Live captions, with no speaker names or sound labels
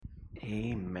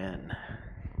Amen.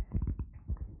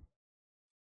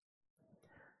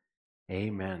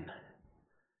 Amen.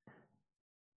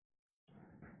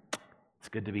 It's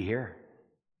good to be here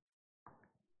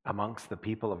amongst the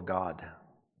people of God.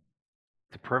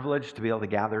 It's a privilege to be able to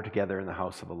gather together in the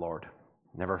house of the Lord.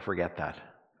 Never forget that.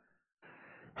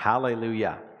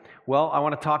 Hallelujah. Well, I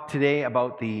want to talk today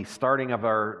about the starting of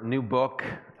our new book,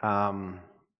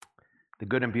 The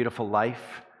Good and Beautiful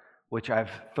Life, which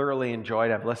I've thoroughly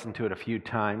enjoyed. I've listened to it a few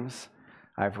times.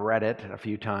 I've read it a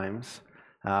few times.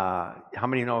 How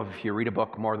many know if you read a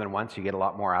book more than once, you get a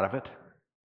lot more out of it?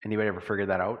 Anybody ever figured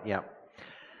that out? Yeah.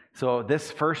 So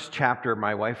this first chapter,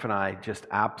 my wife and I just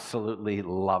absolutely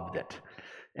loved it.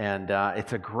 And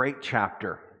it's a great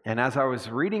chapter. And as I was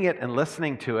reading it and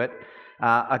listening to it,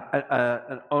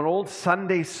 an old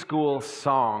Sunday school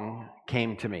song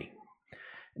came to me.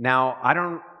 Now,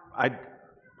 I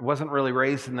wasn't really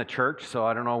raised in the church, so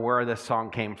I don't know where this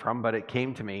song came from, but it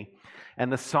came to me.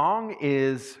 And the song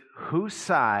is, "Whose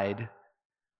Side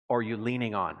Are You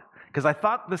Leaning On?" Because I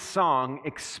thought the song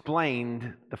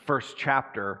explained the first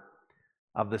chapter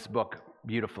of this book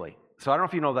beautifully. So I don't know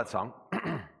if you know that song.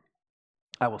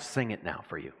 I will sing it now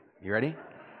for you. You ready?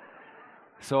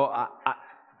 So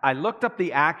I looked up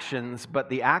the actions, but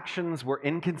the actions were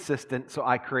inconsistent, so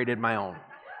I created my own.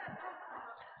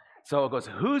 So it goes,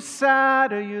 "Whose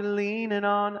side are you leaning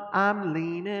on? I'm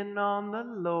leaning on the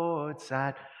Lord's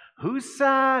side. Whose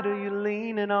side are you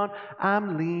leaning on?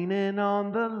 I'm leaning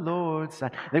on the Lord's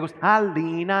side." And it goes, I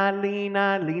lean, I'm leaning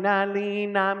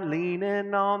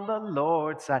on the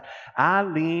Lord's side.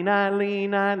 I'm leaning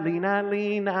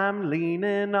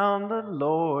on the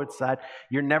Lord's side.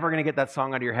 You're never going to get that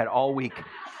song out of your head all week.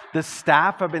 The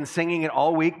staff have been singing it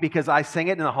all week because I sing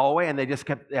it in the hallway, and I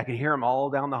could hear them all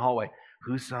down the hallway.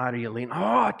 Whose side are you leaning?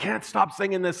 Oh, I can't stop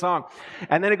singing this song.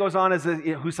 And then it goes on as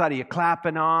whose side are you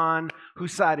clapping on?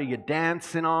 Whose side are you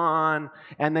dancing on?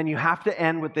 And then you have to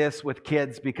end with this with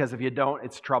kids, because if you don't,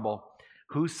 it's trouble.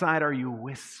 Whose side are you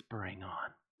whispering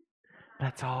on?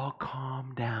 Let's all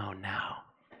calm down now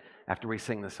after we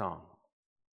sing the song.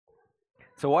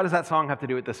 So what does that song have to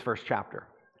do with this first chapter?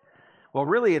 Well,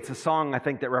 really, it's a song, I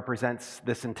think, that represents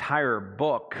this entire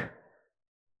book,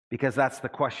 because that's the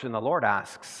question the Lord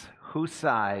asks. Whose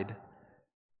side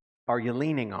are you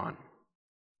leaning on?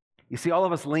 You see, all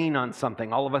of us lean on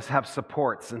something. All of us have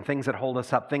supports and things that hold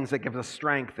us up, things that give us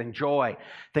strength and joy,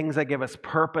 things that give us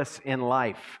purpose in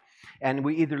life. And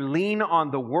we either lean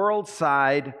on the world's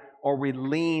side or we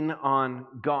lean on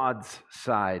God's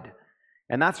side.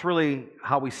 And that's really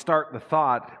how we start the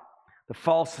thought. The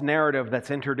false narrative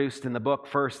that's introduced in the book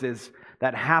first is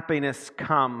that happiness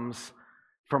comes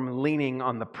from leaning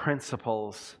on the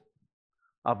principles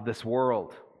of this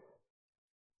world.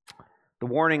 The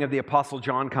warning of the Apostle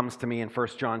John comes to me in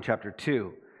 1 John chapter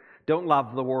 2. Don't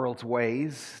love the world's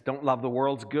ways. Don't love the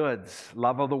world's goods.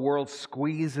 Love of the world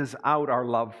squeezes out our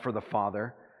love for the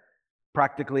Father.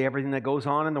 Practically everything that goes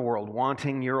on in the world,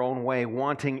 wanting your own way,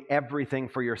 wanting everything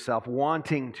for yourself,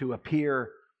 wanting to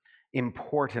appear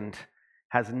important,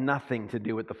 has nothing to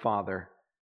do with the Father.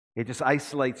 It just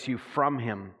isolates you from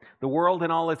Him. The world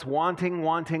and all its wanting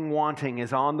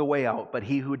is on the way out, but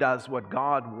he who does what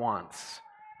God wants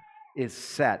is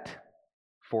set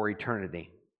for eternity.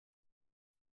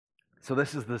 So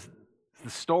this is the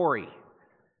story.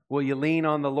 Will you lean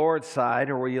on the Lord's side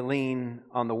or will you lean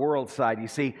on the world's side? You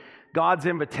see, God's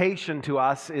invitation to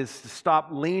us is to stop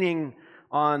leaning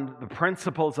on the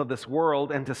principles of this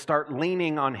world and to start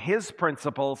leaning on His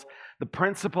principles, the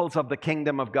principles of the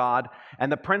kingdom of God. And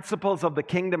the principles of the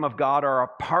kingdom of God are a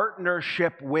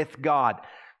partnership with God.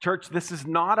 Church, this is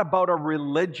not about a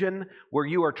religion where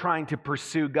you are trying to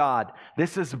pursue God.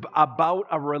 This is about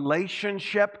a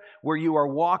relationship where you are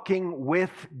walking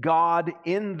with God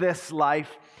in this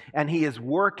life, and He is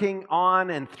working on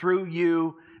and through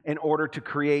you in order to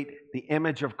create the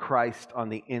image of Christ on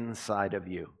the inside of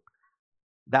you.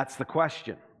 That's the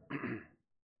question.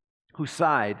 Whose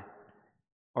side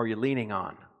are you leaning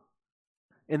on?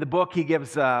 In the book, he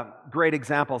gives great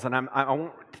examples, and I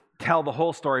won't tell the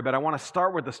whole story, but I want to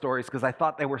start with the stories because I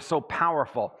thought they were so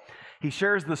powerful. He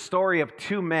shares the story of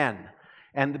two men,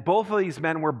 and both of these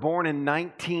men were born in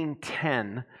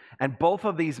 1910, and both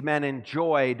of these men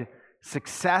enjoyed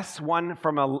success, one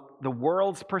from the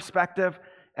world's perspective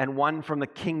and one from the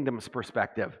kingdom's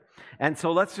perspective. And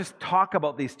so let's just talk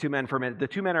about these two men for a minute. The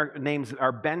two men names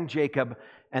are Ben Jacob,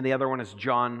 and the other one is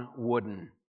John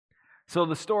Wooden. So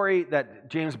the story that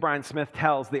James Bryan Smith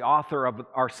tells, the author of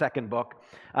our second book,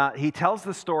 he tells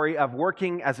the story of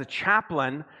working as a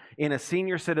chaplain in a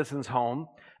senior citizen's home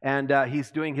And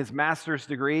he's doing his master's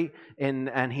degree,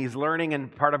 and he's learning,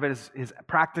 and part of his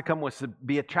practicum was to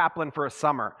be a chaplain for a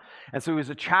summer. And so he was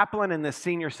a chaplain in this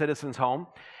senior citizens home,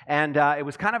 and it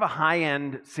was kind of a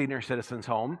high-end senior citizens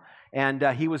home, and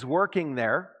he was working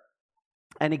there,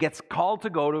 and he gets called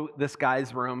to go to this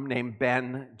guy's room named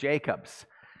Ben Jacobs.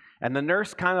 And the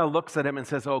nurse kind of looks at him and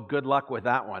says, "Oh, good luck with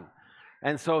that one."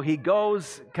 And so he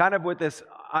goes kind of with this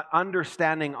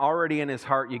understanding already in his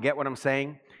heart. You get what I'm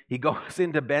saying? He goes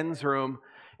into Ben's room,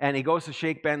 and he goes to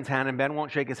shake Ben's hand, and Ben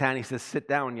won't shake his hand. He says, "Sit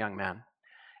down, young man."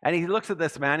 And he looks at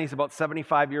this man. He's about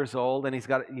 75 years old, and he's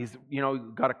got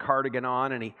a cardigan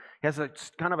on, and he has a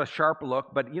kind of a sharp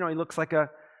look, but he looks like a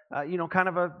kind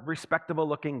of a respectable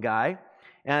looking guy.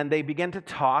 And they begin to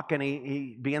talk, and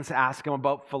he begins to ask him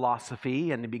about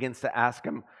philosophy, and he begins to ask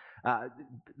him,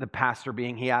 the pastor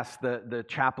being, he asked the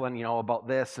chaplain, about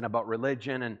this and about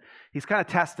religion, and he's kind of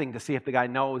testing to see if the guy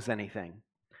knows anything.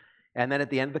 And then at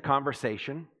the end of the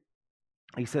conversation,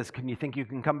 he says, "Can you think you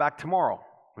can come back tomorrow?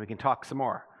 We can talk some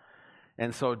more."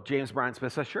 And so James Bryan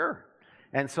Smith says, "Sure."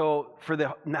 And so for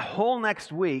the whole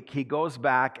next week, he goes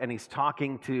back and he's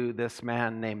talking to this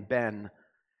man named Ben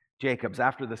Jacobs.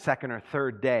 After the second or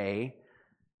third day,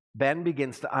 Ben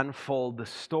begins to unfold the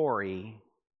story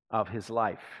of his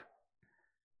life.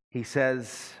 He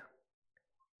says,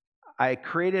 "I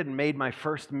created and made my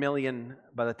first million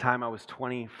by the time I was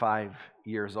 25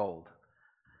 years old.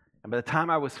 And by the time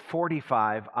I was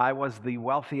 45, I was the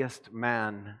wealthiest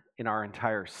man in our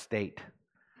entire state.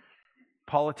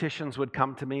 Politicians would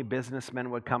come to me, businessmen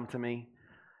would come to me,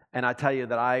 and I tell you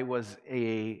that I was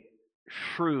a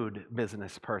shrewd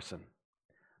business person.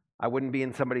 I wouldn't be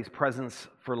in somebody's presence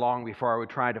for long before I would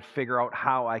try to figure out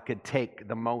how I could take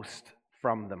the most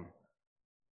from them.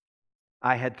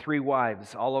 I had 3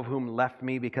 wives, all of whom left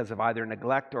me because of either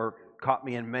neglect or caught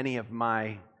me in many of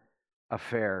my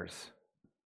affairs.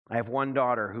 I have 1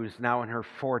 daughter who's now in her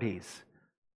 40s,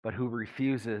 but who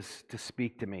refuses to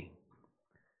speak to me."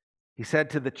 He said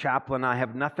to the chaplain, "I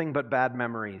have nothing but bad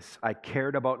memories. I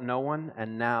cared about no one,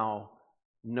 and now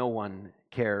no one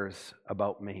cares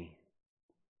about me.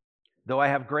 Though I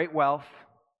have great wealth,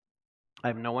 I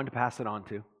have no one to pass it on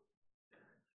to,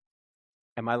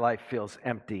 and my life feels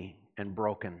empty and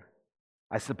broken.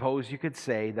 I suppose you could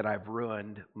say that I've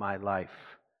ruined my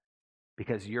life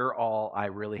because you're all I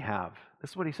really have."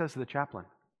 This is what he says to the chaplain,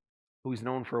 who he's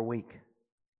known for a week.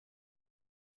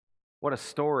 What a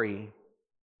story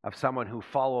of someone who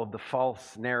followed the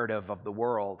false narrative of the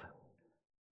world.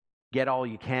 Get all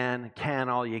you can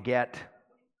all you get,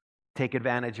 take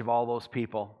advantage of all those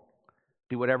people,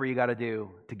 do whatever you got to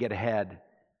do to get ahead,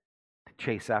 to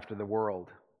chase after the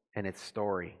world and its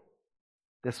story.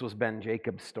 This was Ben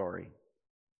Jacobs' story.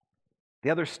 The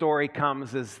other story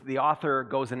comes as the author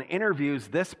goes and interviews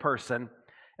this person,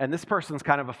 and this person's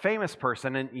kind of a famous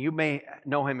person, and you may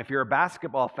know him. If you're a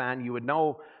basketball fan, you would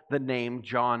know the name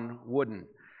John Wooden.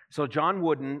 So John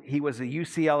Wooden, he was a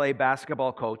UCLA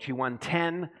basketball coach. He won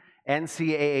 10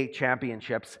 NCAA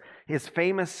championships. His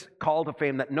famous call to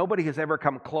fame that nobody has ever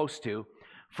come close to,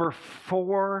 for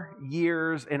 4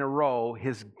 years in a row,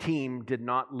 his team did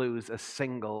not lose a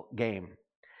single game.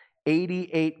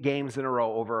 88 games in a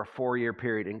row over a 4-year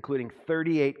period, including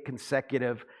 38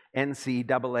 consecutive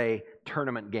NCAA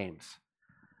tournament games.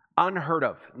 Unheard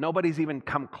of. Nobody's even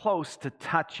come close to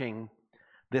touching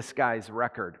this guy's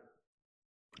record.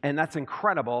 And that's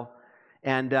incredible.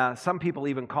 And some people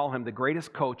even call him the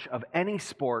greatest coach of any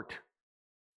sport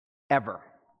ever.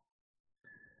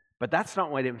 But that's not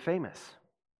what made him famous.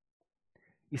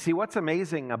 You see, what's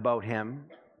amazing about him,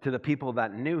 to the people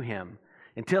that knew him,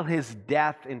 until his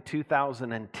death in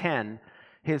 2010,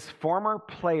 his former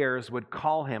players would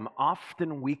call him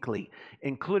often weekly,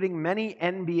 including many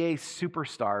NBA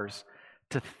superstars,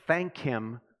 to thank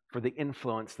him for the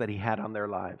influence that he had on their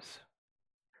lives.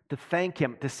 To thank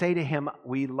him, to say to him,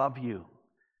 "We love you.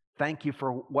 Thank you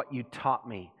for what you taught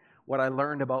me, what I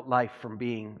learned about life from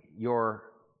being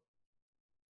your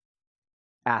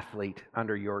athlete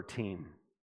under your team."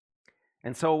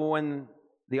 And so when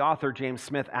the author, James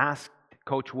Smith, asked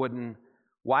Coach Wooden,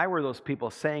 "Why were those people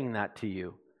saying that to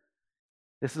you?"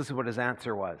 this is what his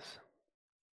answer was.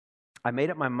 "I made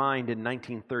up my mind in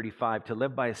 1935 to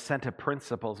live by a set of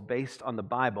principles based on the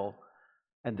Bible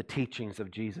and the teachings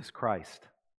of Jesus Christ.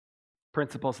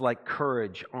 Principles like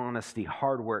courage, honesty,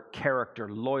 hard work, character,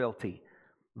 loyalty,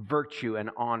 virtue, and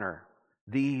honor.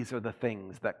 These are the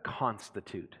things that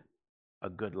constitute a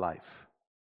good life."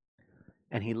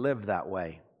 And he lived that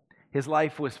way. His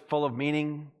life was full of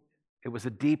meaning. It was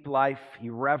a deep life. He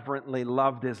reverently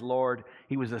loved his Lord.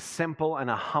 He was a simple and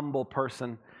a humble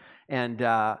person. And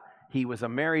He was a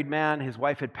married man. His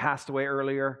wife had passed away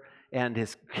earlier, and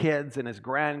his kids and his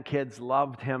grandkids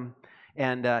loved him.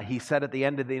 And he said at the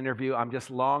end of the interview, I'm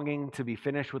just longing to be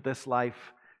finished with this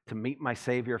life, to meet my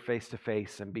Savior face to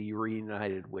face and be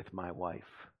reunited with my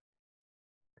wife.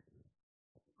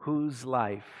 Whose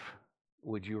life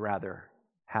would you rather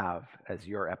have as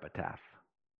your epitaph?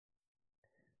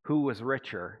 Who was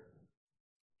richer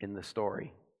in the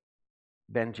story?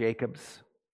 Ben Jacobs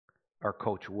or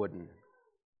Coach Wooden?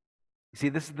 You see,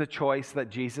 this is the choice that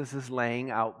Jesus is laying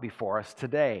out before us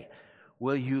today.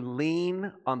 Will you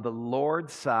lean on the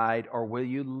Lord's side, or will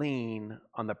you lean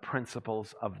on the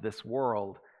principles of this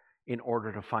world in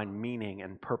order to find meaning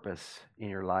and purpose in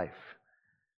your life?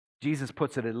 Jesus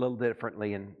puts it a little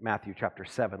differently in Matthew chapter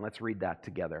 7. Let's read that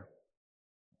together.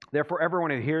 Therefore,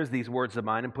 everyone who hears these words of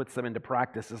mine and puts them into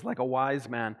practice is like a wise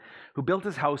man who built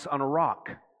his house on a rock.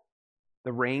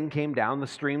 The rain came down, the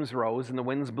streams rose, and the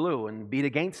winds blew and beat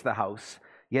against the house,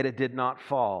 yet it did not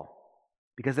fall,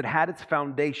 because it had its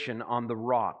foundation on the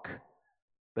rock.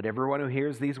 But everyone who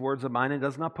hears these words of mine and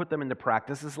does not put them into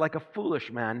practice is like a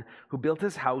foolish man who built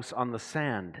his house on the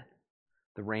sand.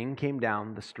 The rain came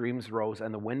down, the streams rose,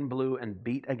 and the wind blew and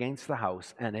beat against the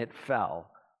house, and it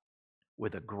fell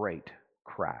with a great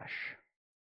crash.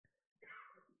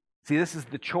 See, this is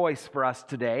the choice for us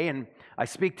today, and I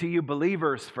speak to you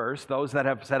believers first, those that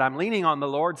have said, I'm leaning on the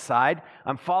Lord's side,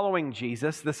 I'm following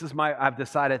Jesus, this is I've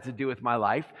decided to do with my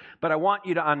life. But I want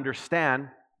you to understand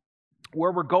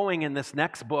where we're going in this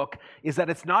next book is that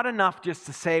it's not enough just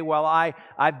to say, well,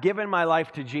 I've given my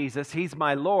life to Jesus, He's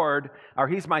my Lord, or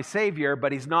He's my Savior,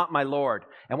 but He's not my Lord.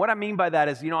 And what I mean by that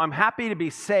is, I'm happy to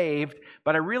be saved,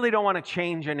 but I really don't want to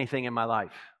change anything in my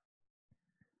life.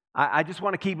 I just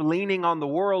want to keep leaning on the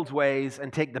world's ways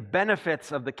and take the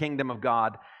benefits of the kingdom of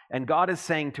God. And God is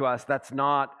saying to us, that's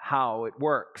not how it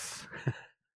works.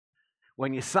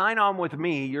 When you sign on with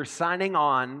me, you're signing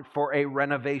on for a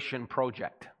renovation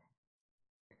project.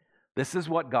 This is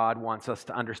what God wants us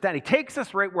to understand. He takes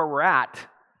us right where we're at,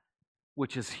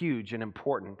 which is huge and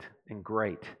important and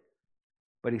great.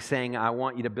 But He's saying, I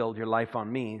want you to build your life on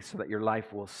me so that your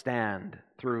life will stand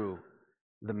through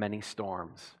the many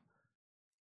storms.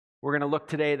 We're going to look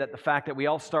today at the fact that we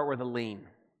all start with a lean.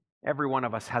 Every one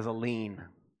of us has a lean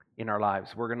in our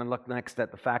lives. We're going to look next at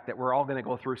the fact that we're all going to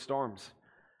go through storms.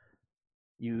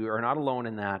 You are not alone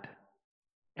in that.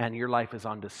 And your life is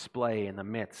on display in the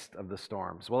midst of the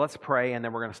storms. Well, let's pray, and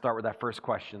then we're going to start with that first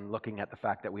question, looking at the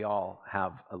fact that we all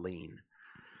have a lean.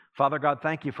 Father God,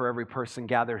 thank you for every person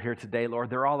gathered here today, Lord.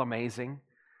 They're all amazing.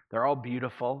 They're all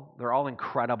beautiful. They're all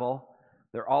incredible.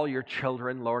 They're all your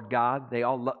children, Lord God. They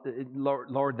all,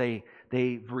 Lord,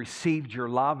 they've received your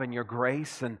love and your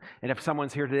grace. And if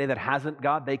someone's here today that hasn't,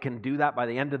 God, they can do that by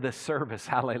the end of this service.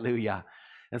 Hallelujah.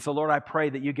 And so, Lord, I pray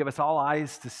that you give us all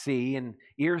eyes to see and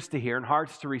ears to hear and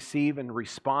hearts to receive and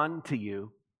respond to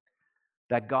you.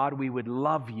 That, God, we would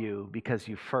love you because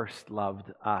you first loved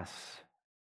us.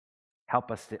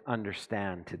 Help us to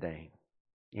understand today.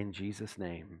 In Jesus'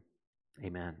 name,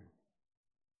 amen.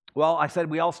 Well, I said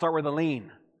we all start with a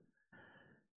lean.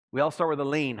 We all start with a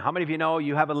lean. How many of you know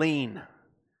you have a lean?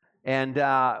 And,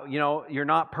 you're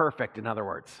not perfect, in other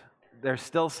words. There's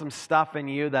still some stuff in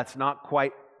you that's not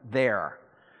quite there.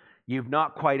 You've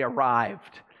not quite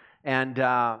arrived. And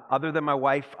other than my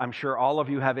wife, I'm sure all of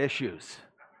you have issues.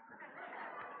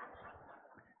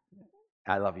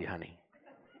 I love you, honey.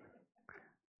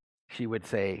 She would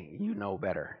say, you know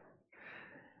better.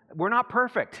 We're not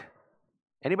perfect.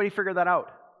 Anybody figure that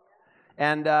out?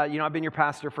 And, I've been your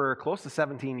pastor for close to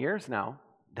 17 years now.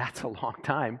 That's a long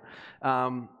time.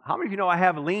 How many of you know I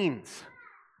have leans?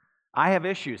 I have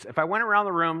issues. If I went around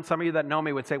the room, some of you that know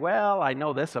me would say, well, I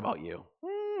know this about you.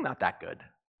 Not that good.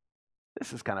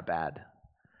 This is kind of bad.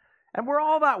 And we're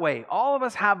all that way. All of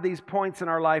us have these points in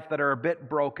our life that are a bit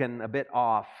broken, a bit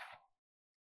off.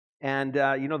 And,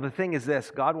 the thing is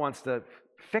this, God wants to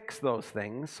fix those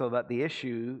things so that the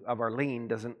issue of our lean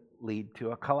doesn't lead to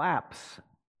a collapse.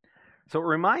 So it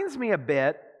reminds me a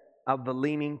bit of the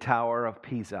Leaning Tower of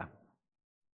Pisa.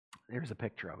 There's a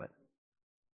picture of it.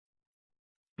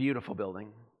 Beautiful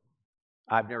building.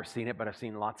 I've never seen it, but I've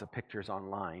seen lots of pictures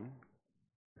online.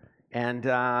 And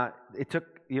it took,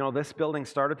 this building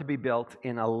started to be built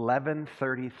in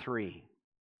 1133.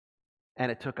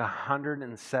 And it took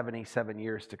 177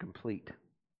 years to complete.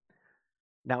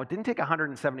 Now, it didn't take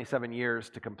 177 years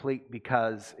to complete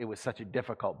because it was such a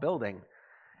difficult building.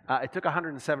 It took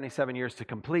 177 years to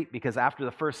complete because after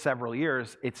the first several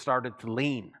years, it started to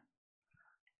lean.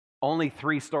 Only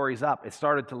 3 stories up, it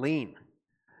started to lean.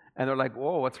 And they're like,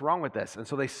 whoa, what's wrong with this? And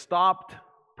so they stopped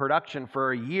production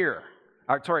for a year.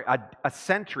 a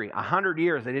century, 100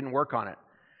 years, they didn't work on it.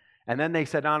 And then they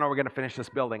said, no, we're going to finish this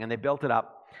building. And they built it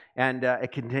up. And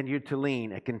it continued to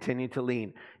lean. It continued to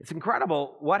lean. It's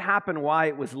incredible. What happened, why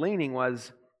it was leaning,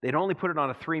 was they'd only put it on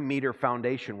a 3-meter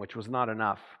foundation, which was not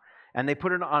enough. And they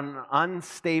put it on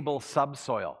unstable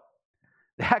subsoil.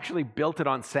 They actually built it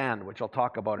on sand, which I'll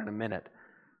talk about in a minute.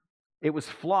 It was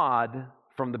flawed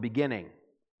from the beginning.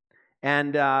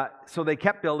 And so they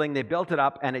kept building. They built it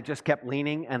up, and it just kept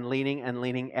leaning and leaning and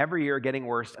leaning, every year getting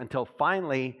worse, until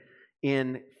finally,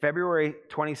 in February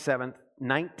 27th,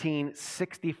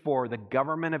 1964, the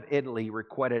government of Italy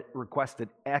requested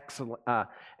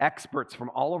experts from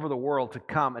all over the world to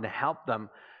come and to help them,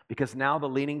 because now the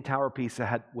Leaning Tower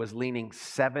Pisa was leaning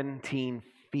 17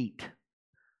 feet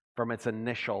from its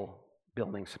initial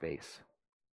building space.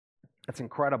 That's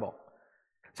incredible.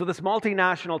 So this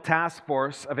multinational task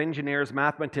force of engineers,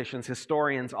 mathematicians,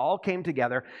 historians all came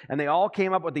together, and they all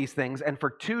came up with these things, and for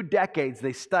 2 decades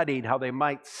they studied how they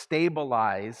might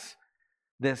stabilize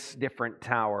this different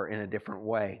tower in a different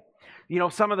way. You know,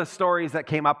 some of the stories that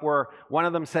came up were, one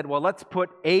of them said, well, let's put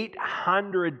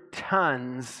 800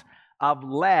 tons of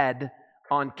lead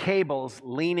on cables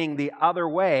leaning the other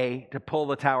way to pull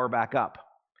the tower back up.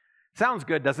 Sounds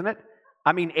good, doesn't it?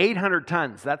 I mean, 800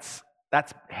 tons, that's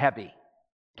heavy,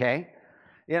 okay?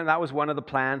 Yeah, that was one of the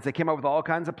plans. They came up with all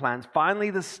kinds of plans. Finally,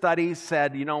 the studies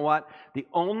said, you know what? The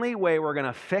only way we're going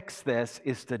to fix this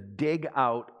is to dig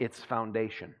out its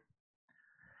foundation.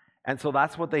 And so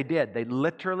that's what they did. They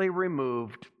literally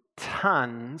removed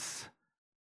tons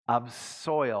of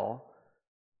soil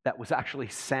that was actually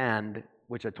sand,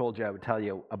 which I told you I would tell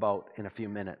you about in a few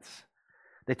minutes.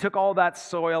 They took all that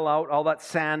soil out, all that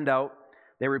sand out.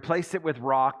 They replaced it with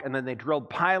rock, and then they drilled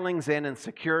pilings in and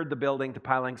secured the building to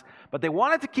pilings. But they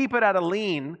wanted to keep it at a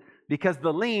lean because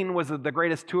the lean was the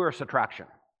greatest tourist attraction.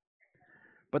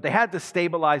 But they had to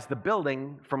stabilize the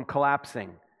building from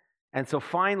collapsing. And so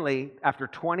finally, after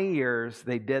 20 years,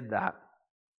 they did that.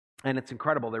 And it's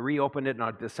incredible. They reopened it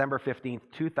on December 15th,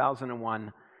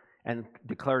 2001, and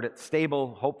declared it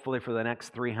stable, hopefully for the next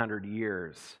 300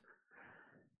 years.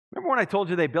 Remember when I told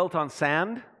you they built on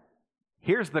sand?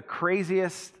 Here's the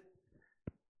craziest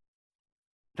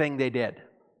thing they did.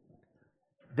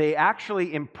 They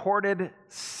actually imported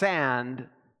sand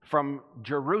from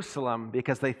Jerusalem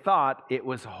because they thought it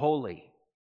was holy.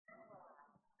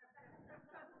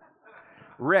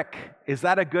 Rick, is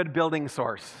that a good building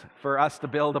source for us to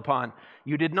build upon?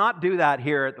 You did not do that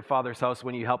here at the Father's house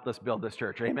when you helped us build this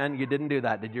church. Amen? You didn't do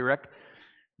that, did you, Rick?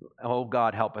 Oh,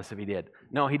 God help us if he did.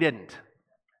 No, he didn't.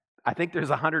 I think there's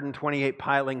 128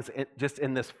 pilings just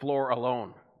in this floor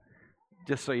alone.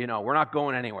 Just so you know, we're not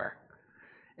going anywhere.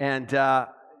 And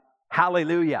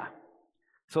hallelujah.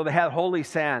 So they had holy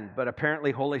sand, but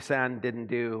apparently holy sand didn't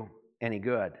do any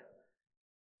good.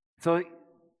 So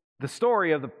the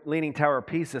story of the Leaning Tower of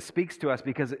Pisa speaks to us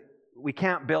because we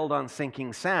can't build on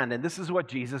sinking sand. And this is what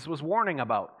Jesus was warning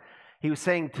about. He was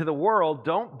saying to the world,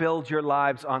 don't build your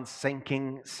lives on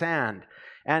sinking sand.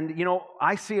 And, you know,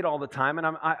 I see it all the time, and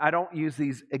I don't use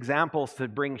these examples to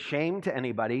bring shame to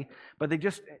anybody, but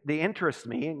they interest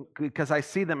me because I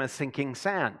see them as sinking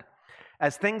sand.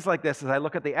 As things like this, as I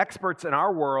look at the experts in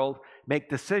our world make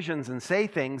decisions and say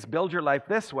things, build your life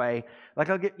this way, like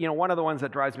I'll get, one of the ones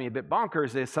that drives me a bit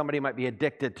bonkers is somebody might be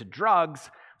addicted to drugs.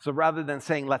 So rather than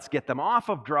saying, let's get them off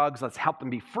of drugs, let's help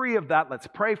them be free of that, let's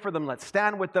pray for them, let's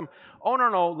stand with them. Oh,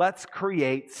 no, let's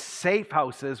create safe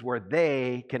houses where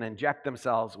they can inject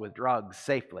themselves with drugs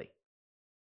safely.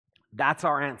 That's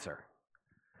our answer.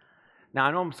 Now,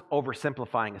 I know I'm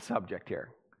oversimplifying a subject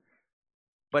here,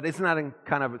 but isn't that a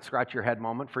kind of a scratch your head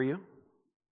moment for you?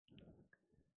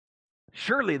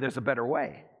 Surely there's a better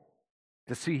way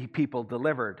to see people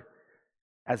delivered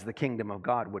as the kingdom of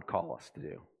God would call us to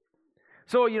do.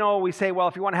 So, we say, well,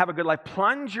 if you want to have a good life,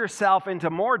 plunge yourself into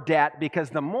more debt because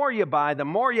the more you buy, the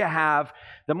more you have,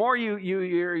 the more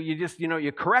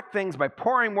you correct things by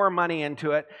pouring more money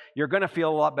into it, you're going to feel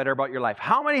a lot better about your life.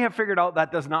 How many have figured out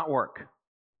that does not work?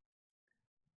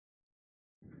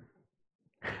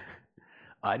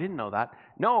 I didn't know that.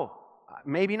 No,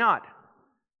 maybe not.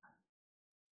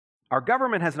 Our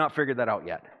government has not figured that out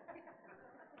yet.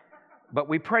 But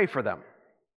we pray for them.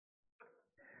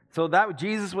 So that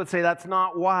Jesus would say that's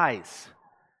not wise.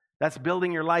 That's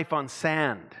building your life on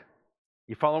sand.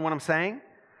 You follow what I'm saying?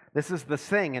 This is the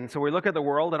thing. And so we look at the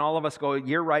world and all of us go,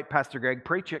 you're right, Pastor Greg,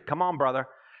 preach it. Come on, brother.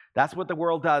 That's what the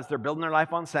world does. They're building their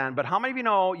life on sand. But how many of you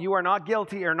know you are not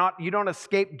guilty or not? You don't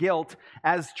escape guilt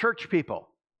as church people?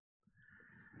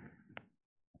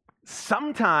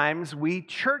 Sometimes we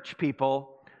church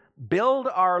people build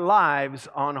our lives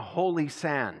on holy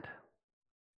sand.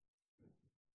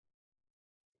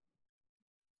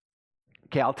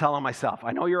 Okay, I'll tell them myself.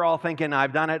 I know you're all thinking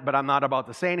I've done it, but I'm not about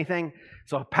to say anything.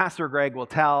 So Pastor Greg will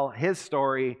tell his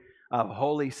story of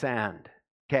holy sand.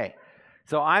 Okay,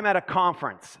 so I'm at a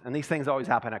conference, and these things always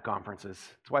happen at conferences.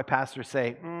 That's why pastors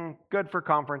say, good for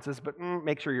conferences, but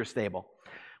make sure you're stable.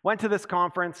 Went to this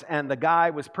conference, and the guy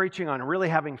was preaching on really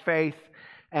having faith,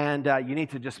 and you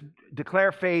need to just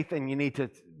declare faith, and you need to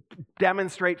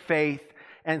demonstrate faith.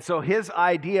 And so his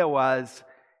idea was,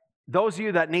 those of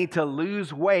you that need to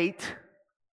lose weight,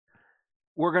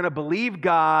 we're going to believe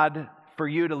God for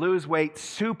you to lose weight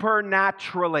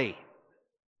supernaturally.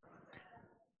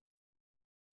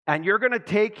 And you're going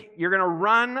to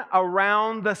run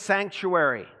around the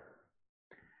sanctuary.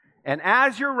 And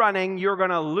as you're running, you're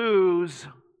going to lose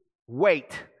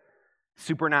weight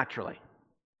supernaturally.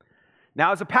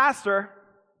 Now, as a pastor,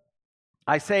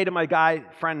 I say to my guy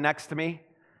friend next to me,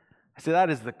 I say, that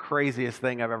is the craziest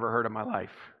thing I've ever heard in my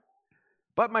life.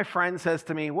 But my friend says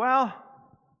to me, well,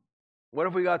 what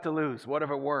if we got to lose? What if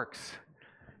it works?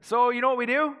 So you know what we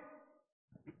do?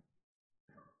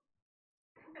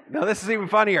 No, this is even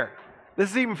funnier.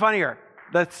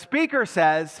 The speaker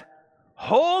says,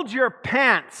 hold your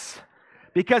pants,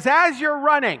 because as you're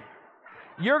running,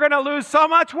 you're going to lose so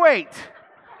much weight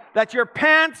that your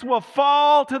pants will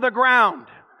fall to the ground.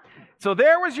 So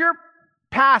there was your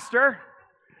pastor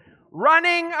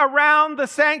running around the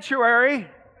sanctuary,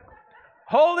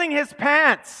 holding his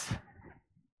pants.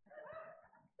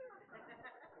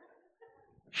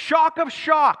 Shock of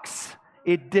shocks,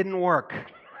 it didn't work.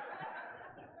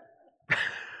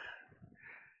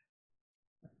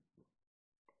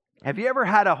 Have you ever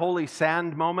had a holy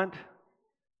sand moment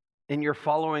in your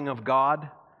following of God?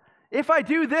 If I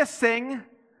do this thing,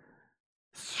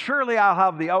 surely I'll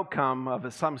have the outcome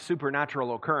of some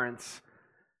supernatural occurrence,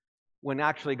 when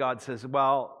actually God says,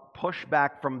 well, push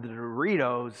back from the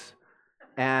Doritos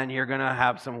and you're going to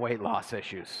have some weight loss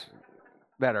issues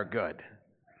that are good.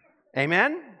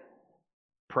 Amen?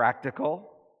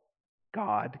 Practical,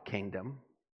 God, kingdom.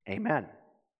 Amen.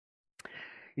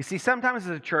 You see, sometimes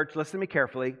as a church, listen to me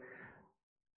carefully,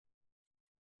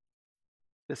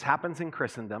 this happens in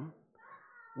Christendom,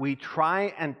 we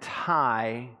try and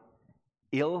tie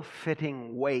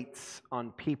ill-fitting weights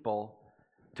on people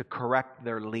to correct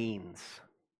their leans.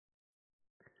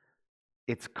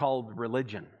 It's called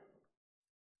religion.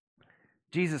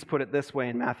 Jesus put it this way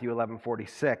in Matthew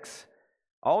 11:46.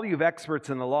 All you experts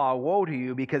in the law, woe to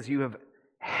you, because you have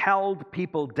held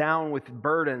people down with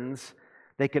burdens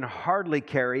they can hardly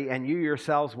carry, and you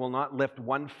yourselves will not lift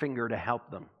one finger to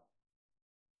help them.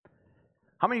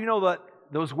 How many of you know that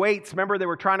those weights, remember they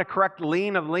were trying to correct the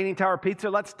lean of the Leaning Tower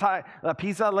pizza? Let's try,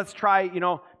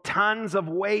 tons of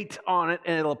weight on it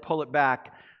and it'll pull it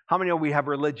back. How many know we have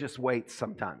religious weights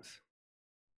sometimes?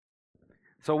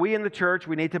 So we in the church,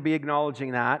 we need to be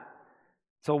acknowledging that.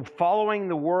 So following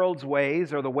the world's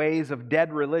ways or the ways of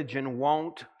dead religion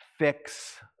won't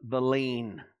fix the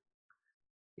lean.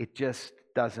 It just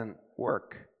doesn't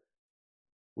work.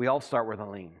 We all start with a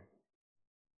lean.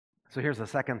 So here's the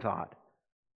second thought.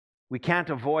 We can't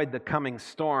avoid the coming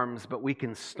storms, but we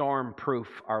can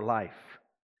storm-proof our life.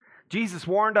 Jesus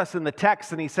warned us in the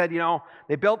text, and he said,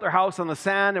 they built their house on the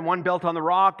sand and one built on the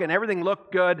rock, and everything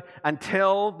looked good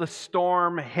until the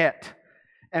storm hit.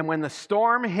 And when the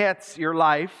storm hits your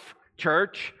life,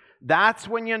 church, that's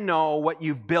when you know what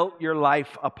you've built your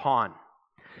life upon.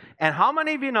 And how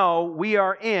many of you know we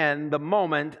are in the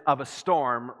moment of a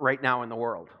storm right now in the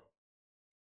world?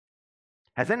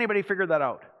 Has anybody figured that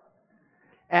out?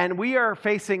 And we are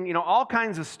facing, all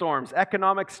kinds of storms,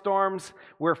 economic storms,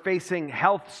 we're facing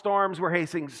health storms, we're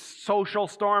facing social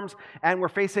storms, and we're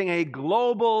facing a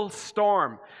global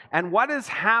storm. And what is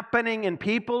happening in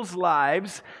people's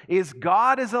lives is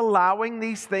God is allowing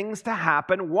these things to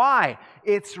happen. Why?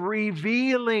 It's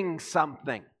revealing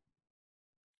something.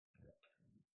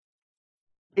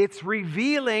 It's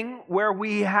revealing where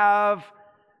we have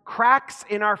cracks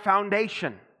in our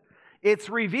foundation. It's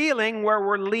revealing where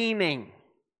we're leaning.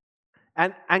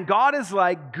 And God is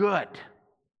like, good.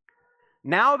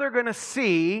 Now they're going to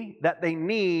see that they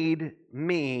need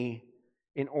me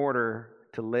in order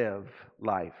to live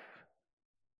life.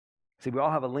 See, we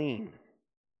all have a lean,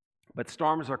 but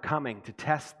storms are coming to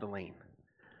test the lean.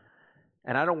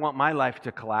 And I don't want my life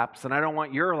to collapse, and I don't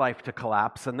want your life to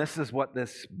collapse, and this is what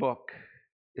this book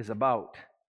is about,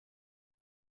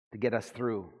 to get us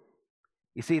through.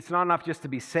 You see, it's not enough just to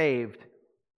be saved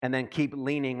and then keep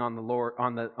leaning on the Lord,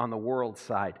 on the world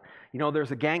side. There's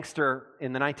a gangster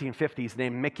in the 1950s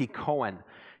named Mickey Cohen.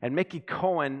 And Mickey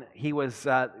Cohen, he was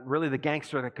really the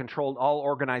gangster that controlled all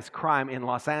organized crime in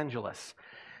Los Angeles.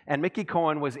 And Mickey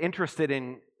Cohen was interested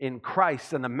in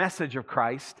Christ and the message of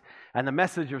Christ. and the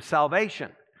message of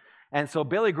salvation. And so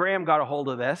Billy Graham got a hold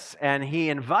of this, and he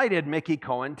invited Mickey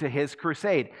Cohen to his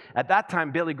crusade. At that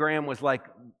time, Billy Graham was like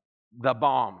the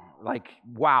bomb, like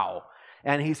wow.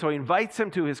 And he invites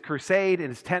him to his crusade and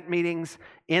his tent meetings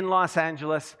in Los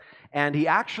Angeles, and he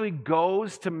actually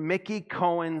goes to Mickey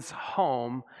Cohen's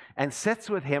home and sits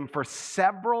with him for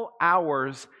several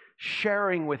hours,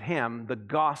 sharing with him the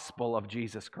gospel of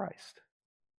Jesus Christ.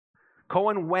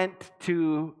 Cohen went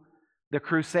to the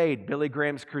crusade, Billy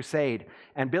Graham's crusade,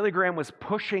 and Billy Graham was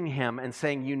pushing him and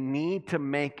saying, you need to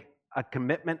make a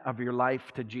commitment of your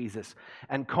life to Jesus.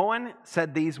 And Cohen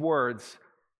said these words.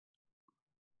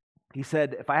 He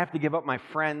said, if I have to give up my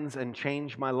friends and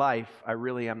change my life, I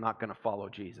really am not going to follow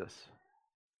Jesus.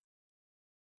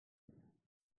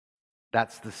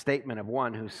 That's the statement of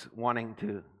one who's wanting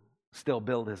to still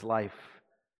build his life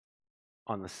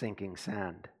on the sinking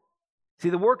sand. See,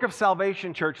 the work of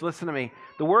salvation, church, listen to me.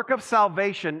 The work of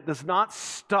salvation does not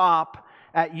stop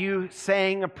at you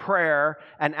saying a prayer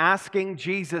and asking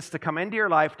Jesus to come into your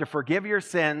life, to forgive your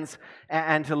sins,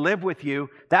 and to live with you.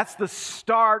 That's the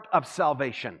start of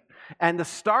salvation. And the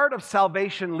start of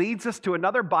salvation leads us to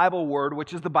another Bible word,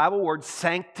 which is the Bible word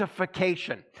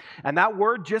sanctification. And that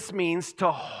word just means to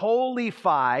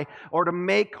holify or to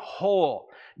make whole.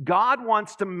 God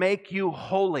wants to make you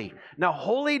holy. Now,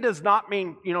 holy does not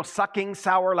mean, sucking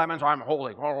sour lemons, or I'm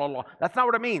holy. That's not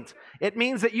what it means. It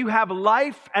means that you have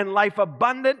life and life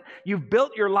abundant. You've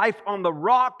built your life on the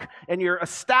rock and you're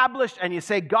established and you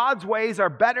say God's ways are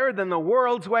better than the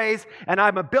world's ways, and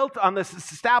I'm built on this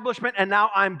establishment, and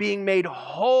now I'm being made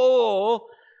whole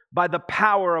by the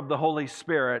power of the Holy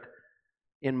Spirit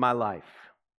in my life.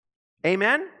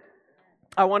 Amen?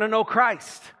 I want to know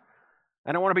Christ.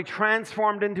 And I want to be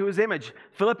transformed into His image.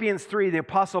 Philippians 3, the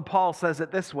Apostle Paul says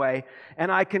it this way,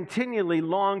 and I continually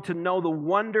long to know the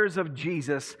wonders of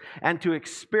Jesus and to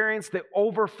experience the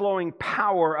overflowing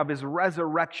power of His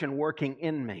resurrection working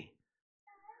in me.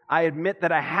 I admit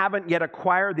that I haven't yet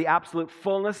acquired the absolute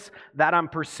fullness that I'm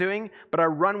pursuing, but I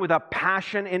run with a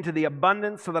passion into the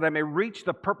abundance so that I may reach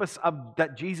the purpose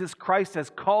that Jesus Christ has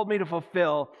called me to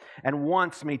fulfill and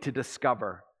wants me to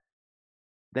discover.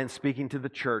 Then speaking to the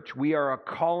church, we are a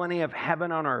colony of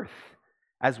heaven on earth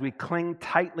as we cling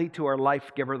tightly to our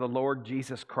life giver, the Lord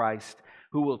Jesus Christ,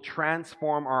 who will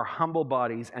transform our humble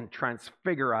bodies and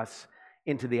transfigure us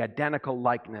into the identical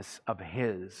likeness of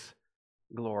His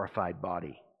glorified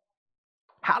body.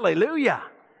 Hallelujah!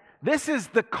 This is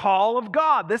the call of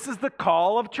God. This is the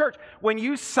call of church. When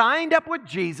you signed up with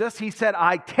Jesus, He said,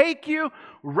 I take you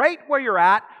right where you're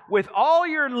at with all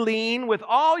your lean, with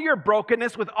all your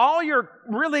brokenness, with all your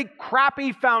really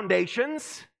crappy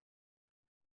foundations.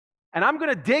 And I'm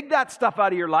going to dig that stuff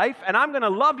out of your life, and I'm going to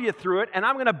love you through it, and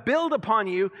I'm going to build upon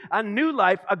you a new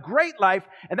life, a great life.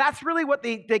 And that's really what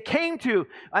they came to.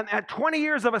 And at 20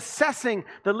 years of assessing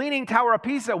the Leaning Tower of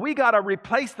Pisa, we got to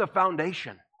replace the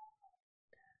foundation.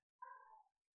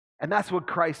 And that's what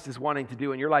Christ is wanting to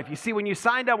do in your life. You see, when you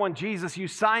signed on with Jesus, you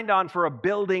signed on for a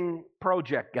building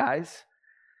project, guys.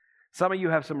 Some of you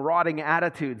have some rotting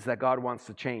attitudes that God wants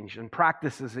to change and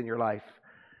practices in your life.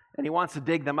 And He wants to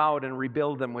dig them out and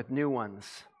rebuild them with new ones.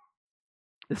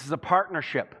 This is a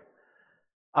partnership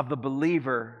of the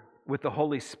believer with the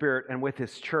Holy Spirit and with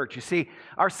His church. You see,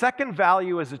 our second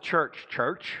value as a church,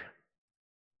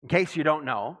 in case you don't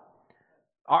know,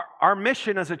 our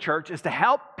mission as a church is to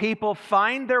help people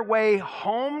find their way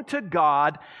home to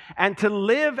God and to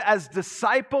live as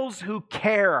disciples who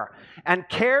care. And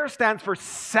care stands for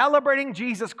celebrating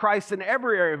Jesus Christ in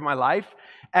every area of my life,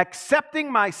 accepting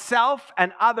myself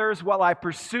and others while I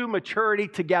pursue maturity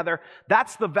together.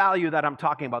 That's the value that I'm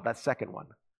talking about, that second one.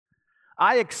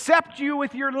 I accept you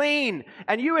with your lean,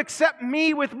 and you accept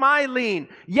me with my lean.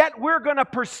 Yet we're going to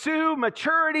pursue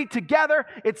maturity together.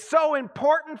 It's so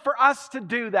important for us to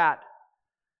do that.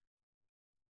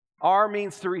 R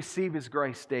means to receive His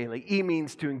grace daily. E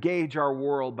means to engage our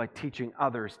world by teaching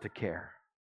others to care.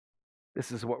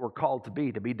 This is what we're called to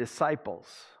be disciples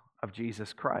of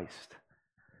Jesus Christ.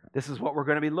 This is what we're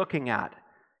going to be looking at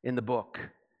in the book.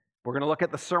 We're going to look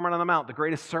at the Sermon on the Mount, the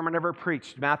greatest sermon ever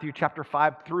preached, Matthew chapter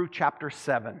 5 through chapter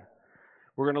 7.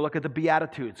 We're going to look at the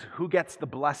Beatitudes, who gets the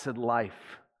blessed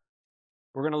life.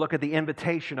 We're going to look at the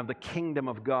invitation of the kingdom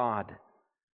of God.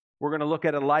 We're going to look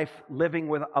at living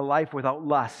with a life without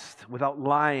lust, without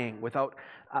lying,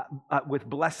 with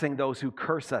blessing those who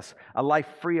curse us, a life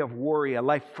free of worry, a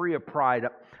life free of pride,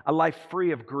 a life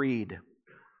free of greed.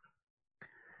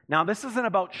 Now, this isn't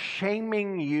about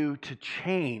shaming you to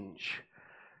change.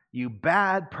 You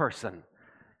bad person.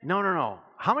 No.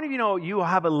 How many of you know you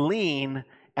have a lean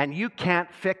and you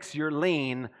can't fix your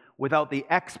lean without the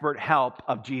expert help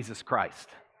of Jesus Christ.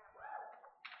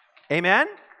 Amen?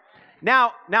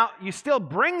 Now, you still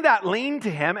bring that lien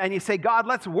to Him and you say, God,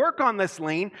 let's work on this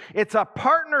lien. It's a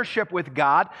partnership with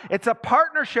God. It's a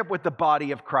partnership with the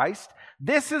body of Christ.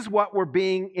 This is what we're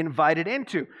being invited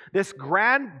into. This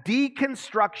grand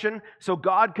deconstruction so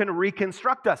God can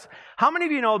reconstruct us. How many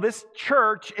of you know this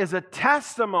church is a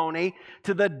testimony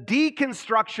to the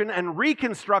deconstruction and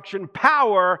reconstruction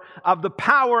power of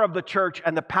the church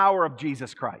and the power of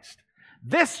Jesus Christ?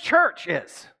 This church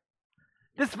is.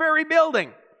 This very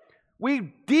building.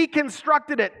 We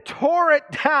deconstructed it, tore it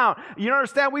down. You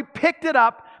understand? We picked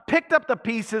up the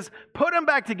pieces, put them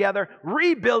back together,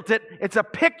 rebuilt it. It's a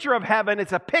picture of heaven.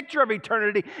 It's a picture of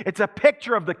eternity. It's a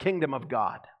picture of the kingdom of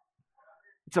God.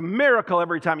 It's a miracle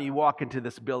every time you walk into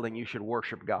this building. You should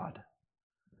worship God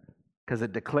because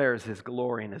it declares His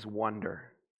glory and His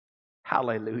wonder.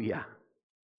 Hallelujah.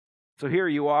 So here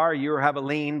you are. You have a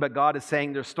lien, but God is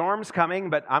saying there's storms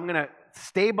coming, but I'm going to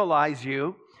stabilize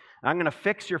you. I'm going to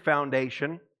fix your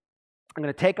foundation. I'm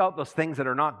going to take out those things that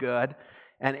are not good,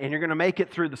 and you're going to make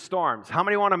it through the storms. How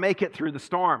many want to make it through the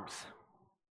storms?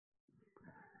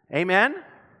 Amen?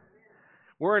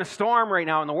 We're in a storm right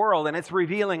now in the world, and it's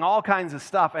revealing all kinds of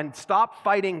stuff. And stop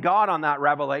fighting God on that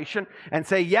revelation and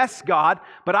say, yes, God,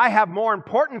 but I have more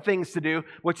important things to do,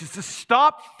 which is to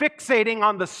stop fixating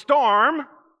on the storm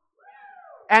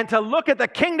and to look at the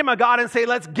kingdom of God and say,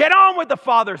 let's get on with the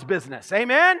Father's business.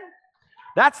 Amen?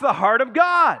 That's the heart of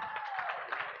God.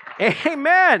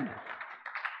 Amen.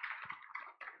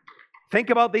 Think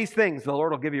about these things. The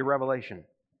Lord will give you revelation.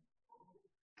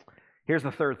 Here's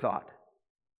the third thought.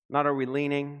 Not are we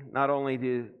leaning, not only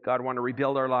does God want to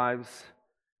rebuild our lives,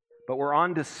 but we're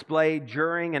on display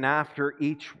during and after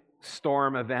each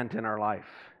storm event in our life.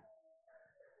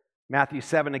 Matthew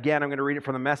 7, again, I'm going to read it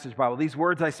from the Message Bible. These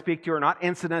words I speak to you are not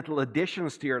incidental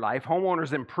additions to your life,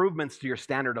 homeowners' improvements to your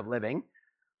standard of living.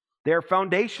 They're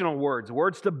foundational words,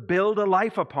 words to build a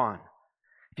life upon.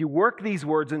 If you work these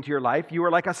words into your life, you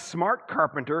are like a smart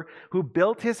carpenter who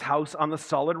built his house on the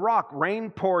solid rock.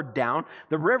 Rain poured down,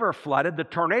 the river flooded, the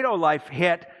tornado life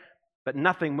hit, but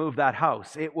nothing moved that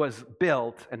house. It was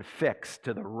built and fixed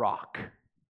to the rock.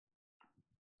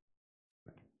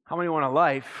 How many want a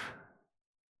life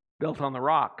built on the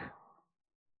rock?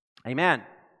 Amen.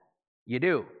 You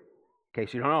do. In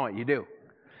case you don't know it, you do.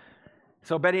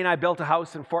 So Betty and I built a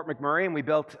house in Fort McMurray, and we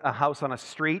built a house on a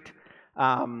street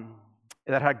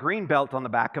that had green belt on the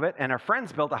back of it, and our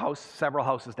friends built a house several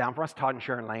houses down from us, Todd and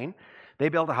Sharon Lane. They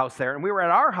built a house there, and we were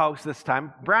at our house this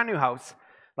time, brand new house,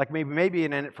 like maybe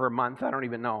in it for a month, I don't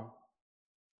even know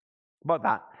about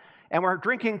that. And we're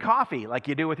drinking coffee like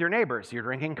you do with your neighbors. You're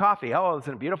drinking coffee. Oh,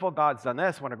 isn't it beautiful? God's done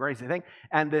this. What a crazy thing.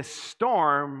 And this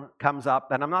storm comes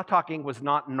up, and I'm not talking was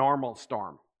not normal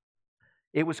storm.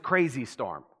 It was crazy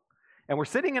storm. And we're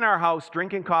sitting in our house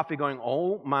drinking coffee going,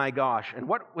 oh my gosh. And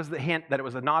what was the hint that it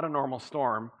was not a normal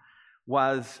storm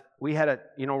was we had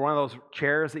one of those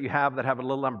chairs that you have that have a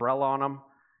little umbrella on them,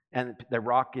 and they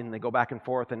rock and they go back and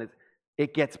forth, and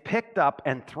it gets picked up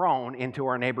and thrown into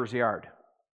our neighbor's yard.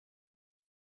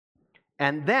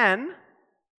 And then,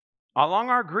 along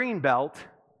our green belt,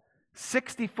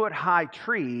 60-foot high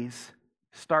trees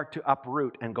start to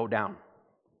uproot and go down.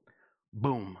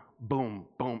 Boom, boom,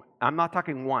 boom. I'm not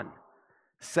talking one.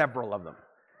 Several of them.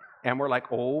 And we're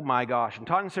like, oh my gosh. And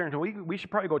Todd and Sarah, we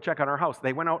should probably go check on our house.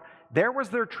 They went out. There was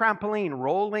their trampoline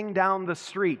rolling down the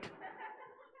street.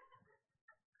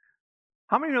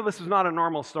 How many know this was not a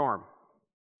normal storm?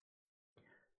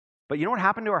 But you know what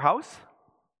happened to our house?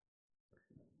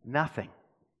 Nothing.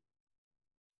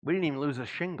 We didn't even lose a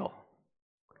shingle.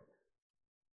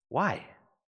 Why?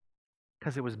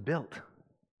 Because it was built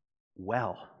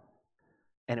well.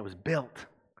 And it was built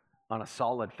on a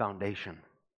solid foundation.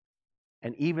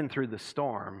 And even through the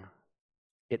storm,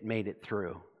 it made it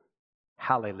through.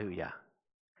 Hallelujah.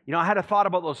 You know, I had a thought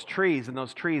about those trees, and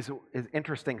those trees is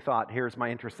interesting thought. Here's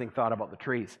my interesting thought about the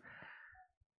trees.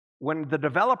 When the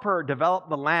developer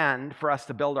developed the land for us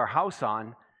to build our house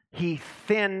on, he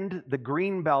thinned the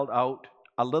green belt out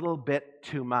a little bit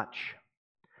too much.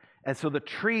 And so the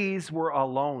trees were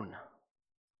alone.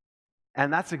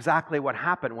 And that's exactly what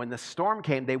happened. When the storm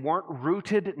came, they weren't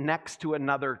rooted next to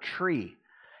another tree.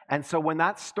 And so when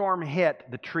that storm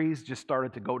hit, the trees just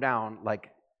started to go down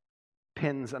like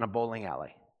pins in a bowling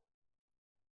alley.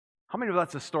 How many of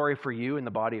that's a story for you in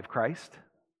the body of Christ?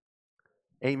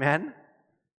 Amen?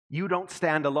 You don't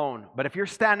stand alone. But if you're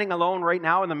standing alone right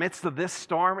now in the midst of this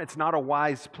storm, it's not a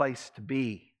wise place to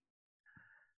be.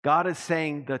 God is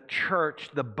saying the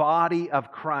church, the body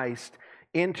of Christ,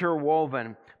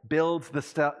 interwoven, builds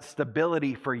the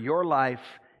stability for your life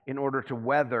in order to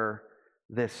weather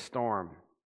this storm.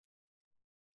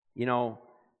 You know,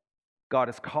 God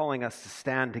is calling us to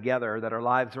stand together, that our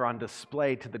lives are on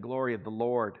display to the glory of the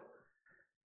Lord.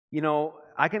 You know,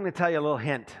 I can tell you a little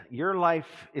hint. Your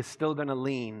life is still going to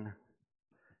lean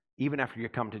even after you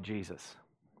come to Jesus.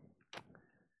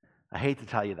 I hate to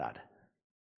tell you that.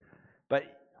 But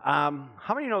how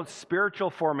many know spiritual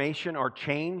formation or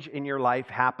change in your life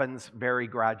happens very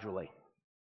gradually?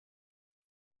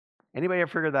 Anybody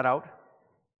ever figured that out?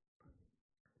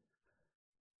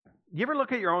 You ever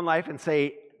look at your own life and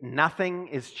say, nothing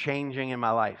is changing in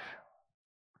my life?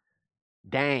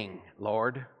 Dang,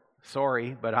 Lord,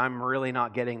 sorry, but I'm really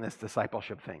not getting this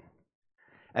discipleship thing.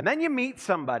 And then you meet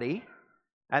somebody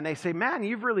and they say, man,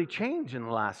 you've really changed in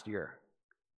the last year.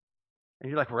 And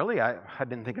you're like, really? I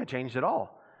didn't think I changed at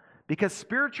all. Because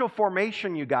spiritual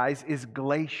formation, you guys, is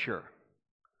glacier.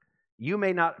 You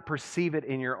may not perceive it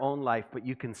in your own life, but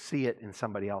you can see it in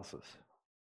somebody else's.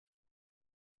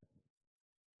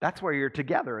 That's where you're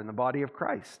together in the body of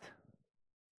Christ. I'm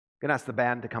going to ask the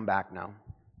band to come back now.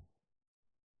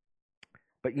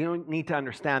 But you need to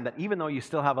understand that even though you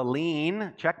still have a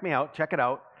lean, check me out, check it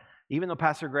out. Even though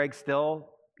Pastor Greg still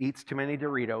eats too many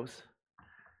Doritos,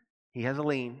 he has a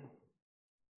lean.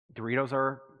 Doritos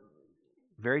are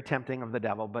very tempting of the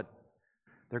devil, but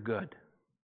they're good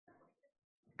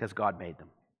because God made them.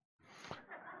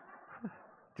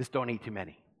 Just don't eat too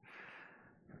many.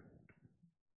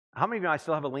 How many of you know I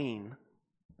still have a lean,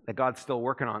 that God's still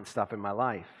working on stuff in my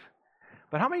life?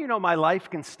 But how many of you know my life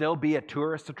can still be a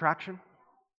tourist attraction?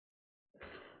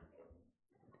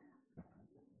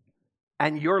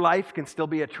 And your life can still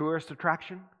be a tourist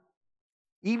attraction?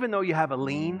 Even though you have a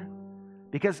lean?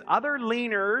 Because other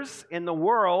leaners in the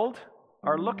world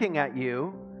are looking at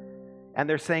you and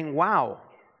they're saying, wow,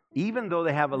 even though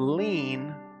they have a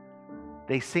lean,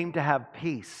 they seem to have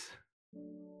peace.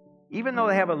 Even though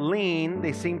they have a lean,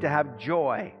 they seem to have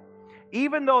joy.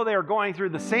 Even though they're going through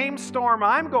the same storm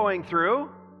I'm going through,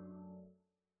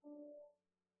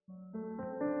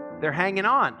 they're hanging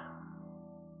on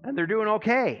and they're doing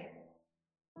okay.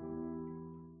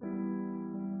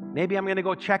 Maybe I'm going to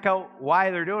go check out why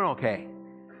they're doing okay.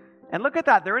 And look at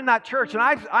that. They're in that church. And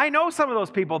I know some of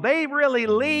those people. They really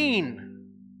lean.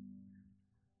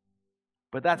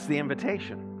 But that's the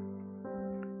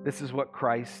invitation. This is what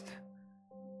Christ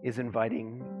is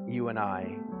inviting you and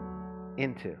I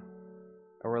into.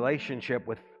 A relationship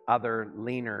with other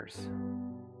leaners.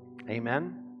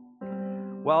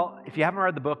 Amen? Well, if you haven't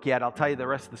read the book yet, I'll tell you the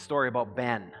rest of the story about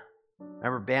Ben.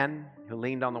 Remember Ben, who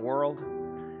leaned on the world?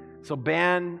 So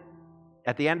Ben,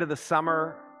 at the end of the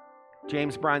summer,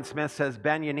 James Bryan Smith says,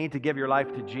 Ben, you need to give your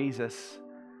life to Jesus.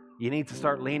 You need to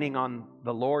start leaning on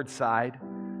the Lord's side.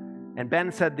 And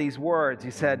Ben said these words.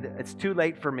 He said, it's too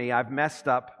late for me. I've messed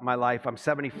up my life. I'm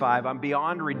 75. I'm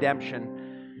beyond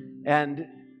redemption. And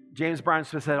James Bryan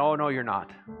Smith said, oh, no, you're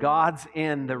not. God's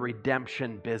in the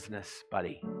redemption business,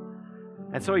 buddy.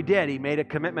 And so he did. He made a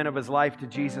commitment of his life to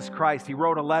Jesus Christ. He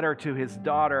wrote a letter to his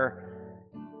daughter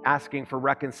asking for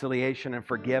reconciliation and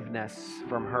forgiveness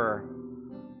from her.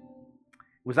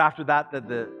 It was after that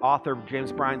the author,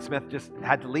 James Bryan Smith, just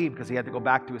had to leave because he had to go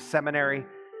back to his seminary.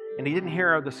 And he didn't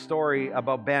hear the story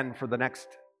about Ben for the next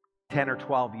 10 or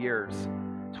 12 years.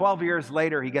 12 years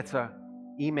later, he gets an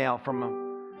email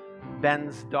from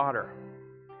Ben's daughter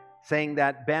saying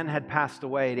that Ben had passed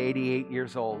away at 88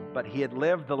 years old, but he had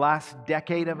lived the last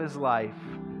decade of his life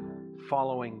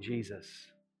following Jesus.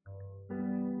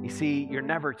 You see, you're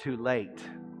never too late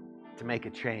to make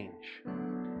a change.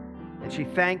 And she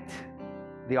thanked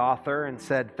the author and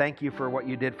said, thank you for what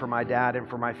you did for my dad and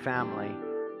for my family.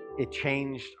 It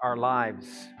changed our lives.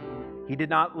 He did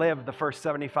not live the first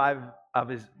 75 of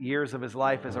his years of his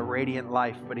life as a radiant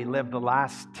life, but he lived the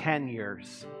last 10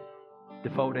 years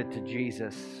devoted to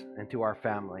Jesus and to our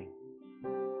family.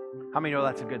 How many know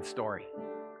that's a good story?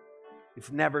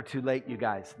 It's never too late, you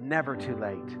guys. Never too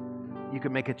late. You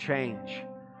can make a change.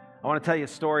 I want to tell you a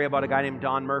story about a guy named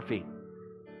Don Murphy.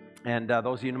 And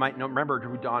those of you who might remember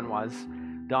who Don was.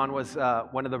 Don was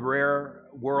one of the rare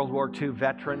World War II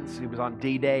veterans. He was on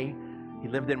D-Day. He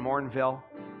lived in Morinville.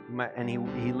 And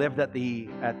he lived at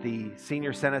the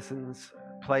senior citizens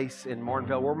place in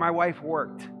Morinville where my wife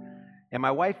worked. And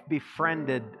my wife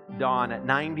befriended Don at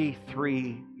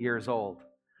 93 years old.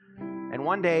 And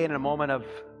one day, in a moment of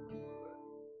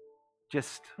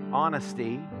just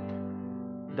honesty,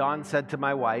 Don said to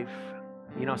my wife,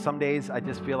 you know, some days I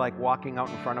just feel like walking out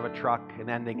in front of a truck and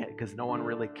ending it because no one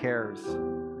really cares.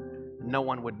 No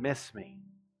one would miss me.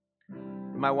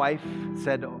 My wife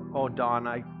said, oh, Don,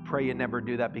 I pray you never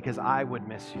do that because I would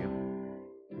miss you.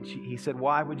 And he said,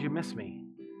 why would you miss me?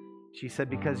 She said,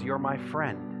 because you're my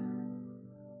friend.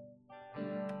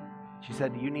 She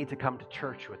said, you need to come to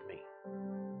church with me.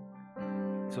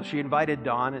 So she invited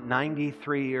Dawn at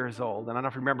 93 years old. And I don't know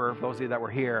if you remember, those of you that were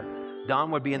here,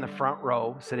 Dawn would be in the front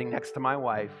row sitting next to my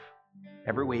wife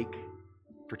every week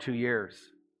for 2 years.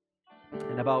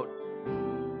 And about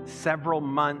several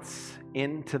months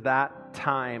into that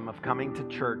time of coming to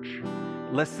church,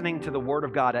 listening to the Word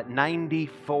of God at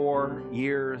 94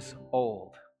 years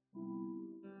old,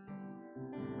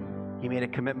 he made a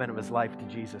commitment of his life to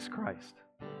Jesus Christ.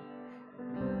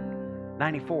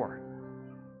 94.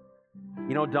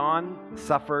 You know, Don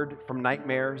suffered from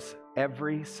nightmares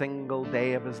every single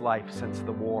day of his life since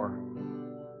the war.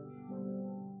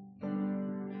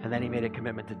 And then he made a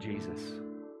commitment to Jesus.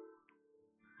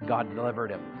 God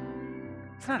delivered him.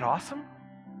 Isn't that awesome?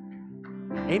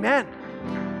 Amen.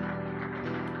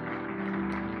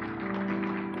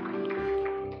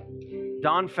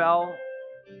 Don fell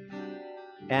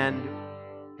and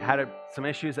had some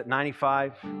issues at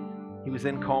 95. He was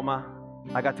in coma.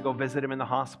 I got to go visit him in the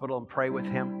hospital and pray with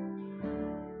him.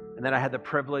 And then I had the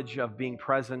privilege of being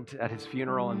present at his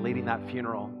funeral and leading that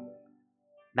funeral.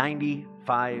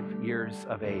 95 years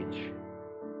of age.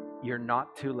 You're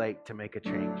not too late to make a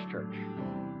change, church.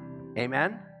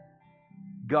 Amen?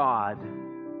 God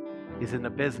is in the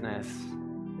business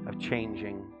of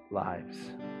changing lives.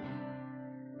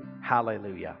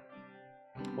 Hallelujah.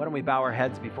 Why don't we bow our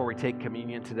heads before we take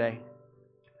communion today?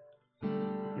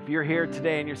 If you're here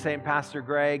today and you're saying, Pastor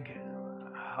Greg,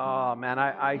 oh man,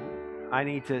 I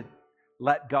need to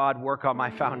let God work on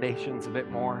my foundations a bit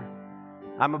more.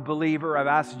 I'm a believer. I've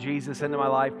asked Jesus into my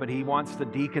life, but he wants to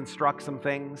deconstruct some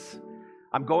things.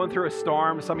 I'm going through a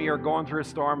storm. Some of you are going through a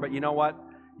storm, but you know what?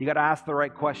 You got to ask the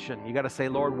right question. You got to say,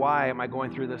 Lord, why am I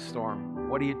going through this storm?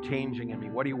 What are you changing in me?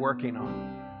 What are you working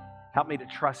on? Help me to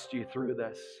trust you through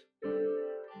this.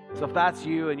 So if that's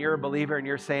you and you're a believer and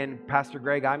you're saying, Pastor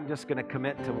Greg, I'm just going to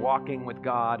commit to walking with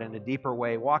God in a deeper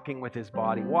way, walking with his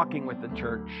body, walking with the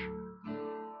church.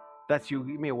 If that's you,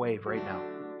 give me a wave right now.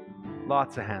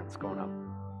 Lots of hands going up.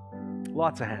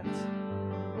 Lots of hands.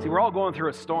 See, we're all going through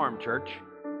a storm, church,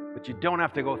 but you don't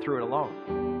have to go through it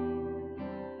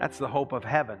alone. That's the hope of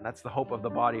heaven. That's the hope of the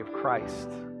body of Christ,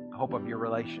 the hope of your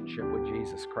relationship with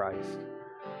Jesus Christ.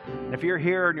 And if you're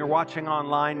here and you're watching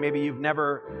online, maybe you've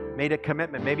never made a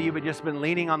commitment. Maybe you've just been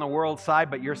leaning on the world side,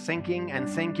 but you're sinking and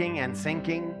sinking and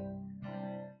sinking.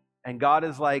 And God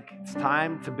is like, it's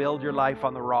time to build your life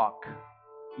on the rock.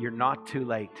 You're not too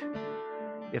late.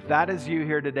 If that is you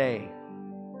here today,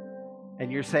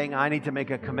 and you're saying, I need to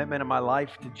make a commitment in my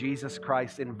life to Jesus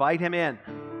Christ, invite him in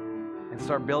and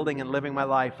start building and living my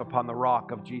life upon the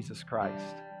rock of Jesus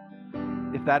Christ.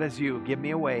 If that is you, give me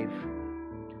a wave.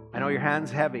 I know your hand's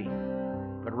heavy,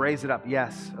 but raise it up.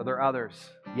 Yes. Are there others?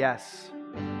 Yes.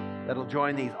 That'll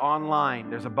join these online.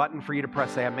 There's a button for you to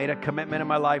press. Say, I made a commitment in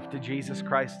my life to Jesus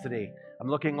Christ today. I'm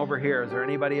looking over here. Is there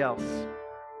anybody else?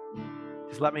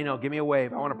 Just let me know. Give me a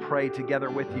wave. I want to pray together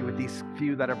with you, with these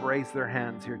few that have raised their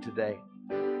hands here today.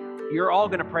 You're all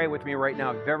going to pray with me right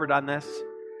now. If you've ever done this,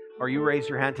 or you raise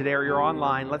your hand today, or you're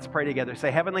online, let's pray together.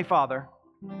 Say, Heavenly Father,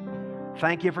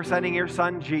 thank you for sending your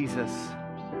son, Jesus,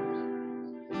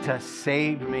 to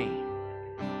save me.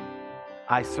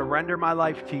 I surrender my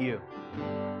life to you.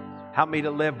 Help me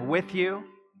to live with you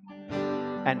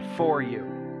and for you.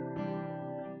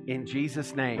 In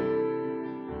Jesus' name.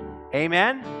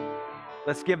 Amen.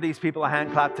 Let's give these people a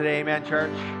hand clap today. Amen,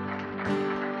 church.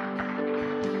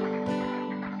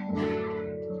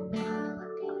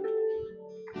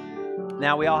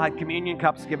 Now, we all had communion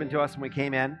cups given to us when we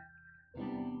came in.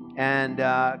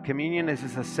 And communion is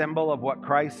just a symbol of what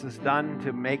Christ has done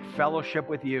to make fellowship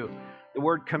with you. The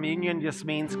word communion just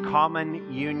means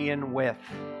common union with.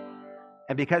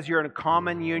 And because you're in a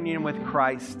common union with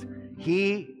Christ,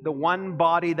 he, the one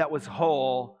body that was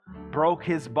whole, broke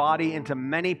his body into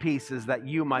many pieces that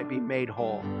you might be made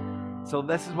whole. So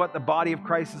this is what the body of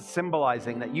Christ is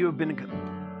symbolizing, that you have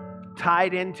been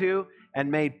tied into and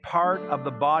made part of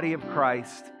the body of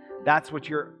Christ. That's what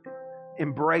you're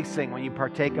embracing when you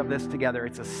partake of this together.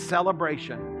 It's a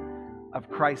celebration of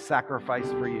Christ's sacrifice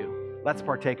for you. Let's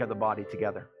partake of the body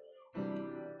together.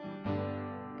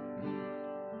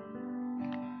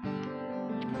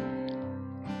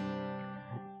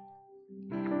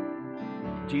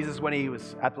 Jesus, when he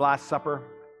was at the Last Supper,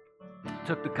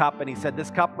 took the cup and he said, this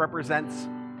cup represents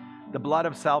the blood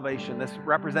of salvation. This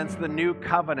represents the new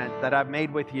covenant that I've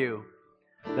made with you,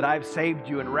 that I've saved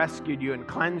you and rescued you and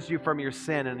cleansed you from your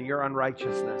sin and your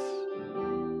unrighteousness.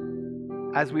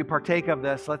 As we partake of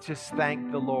this, let's just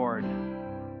thank the Lord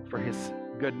for his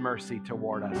good mercy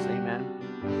toward us.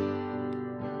 Amen.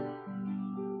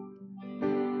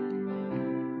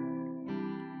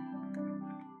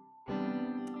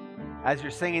 as you're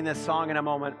singing this song in a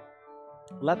moment,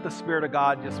 let the Spirit of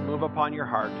God just move upon your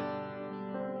heart.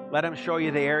 Let Him show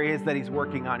you the areas that He's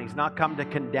working on. He's not come to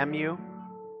condemn you,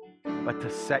 but to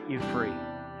set you free.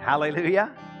 Hallelujah.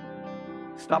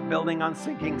 Stop building on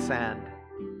sinking sand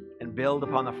and build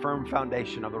upon the firm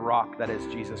foundation of the rock that is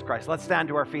Jesus Christ. Let's stand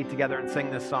to our feet together and sing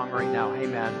this song right now.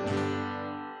 Amen.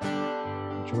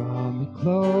 Draw me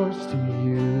close to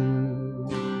you.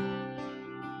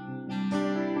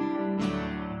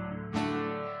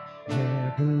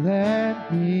 Never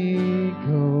let me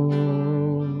go.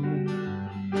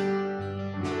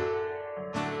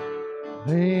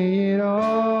 Lay it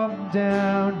all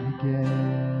down again.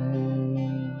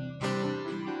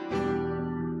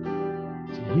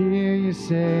 To hear you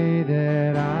say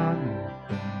that I'm your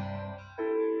friend.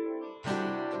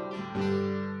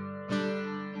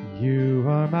 You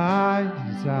are my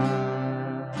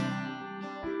desire.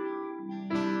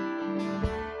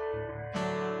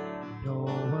 No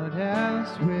one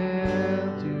else will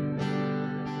do.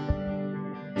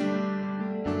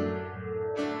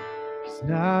 'Cause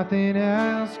nothing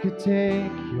else could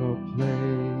take your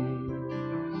place.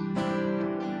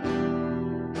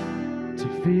 To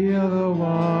feel the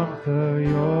warmth of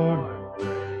your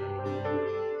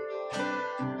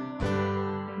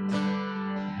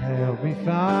help me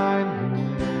find the way,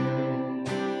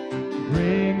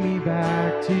 bring me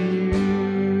back to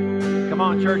you. Come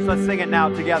on, church, let's sing it now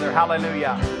together.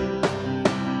 Hallelujah.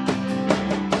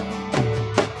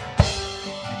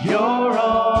 You're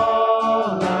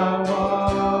all I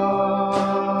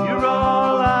want. You're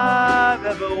all I've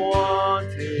ever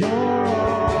wanted. You're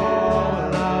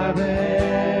all I've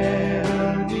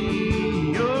ever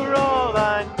need. You're all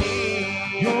I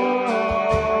need. You're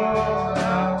all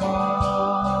I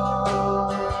want.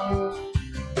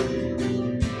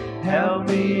 Help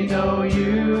me know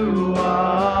you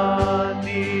are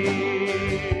near.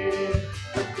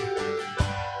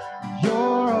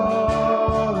 You're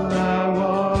all I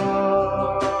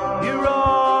want. You're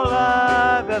all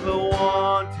I've ever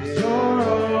wanted. You're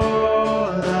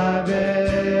all I've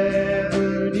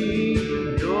ever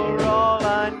need. You're all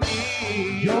I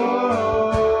need. You're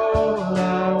all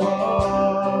I want.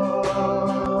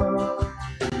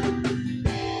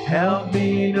 Help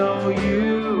me know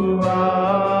you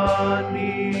are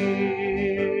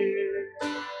near.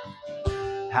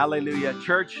 Hallelujah.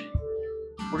 Church,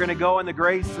 we're going to go in the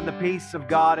grace and the peace of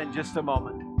God in just a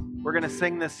moment. We're going to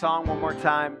sing this song one more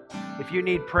time. If you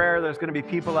need prayer, there's going to be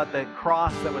people at the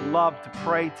cross that would love to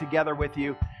pray together with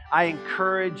you. I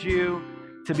encourage you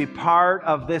to be part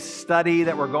of this study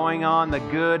that we're going on, The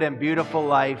Good and Beautiful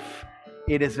Life.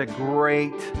 It is a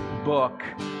great book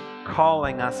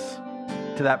calling us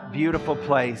to that beautiful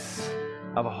place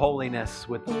of holiness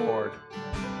with the Lord.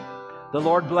 The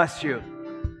Lord bless you,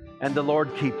 and the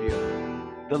Lord keep you.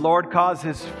 The Lord cause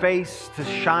His face to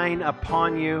shine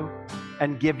upon you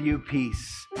and give you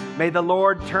peace. May the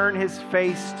Lord turn His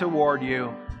face toward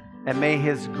you, and may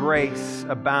His grace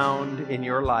abound in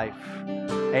your life.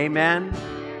 Amen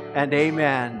and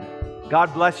amen.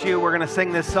 God bless you. We're going to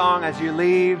sing this song as you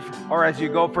leave or as you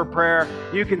go for prayer.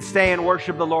 You can stay and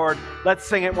worship the Lord. Let's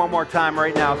sing it one more time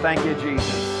right now. Thank you,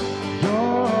 Jesus. You're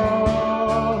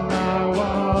all I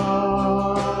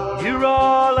want. You're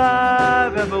all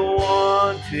I've ever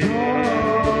wanted. You're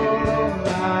all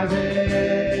I've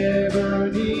ever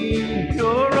need.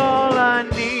 You're all I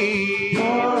need.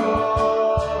 You're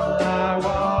all I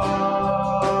want.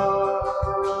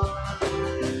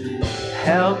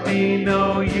 Help me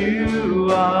know you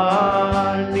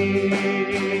are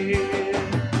near.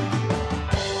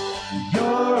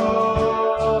 You're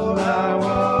all I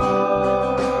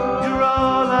want. You're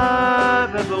all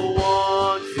I've ever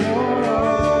wanted. You're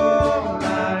all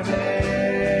I've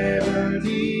ever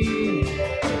need.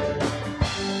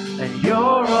 And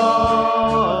you're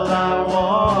all I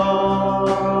want.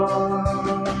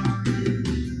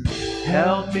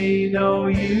 Help me know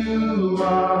you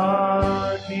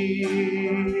are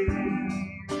near.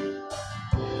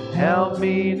 Help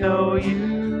me know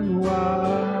you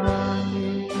are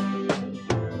near.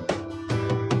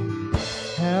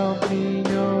 Help me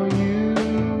know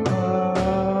you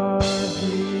are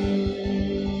near.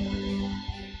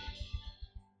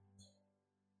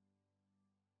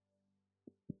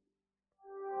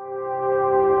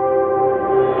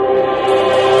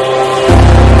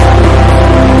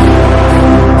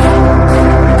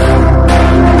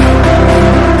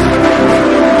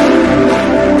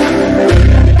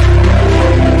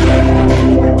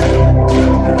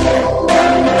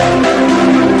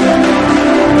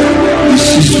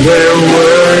 Where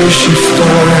worship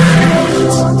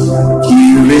starts,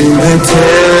 you in the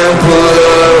temple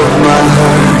of my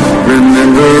heart,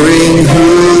 remembering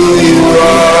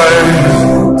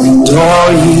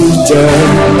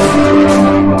dead.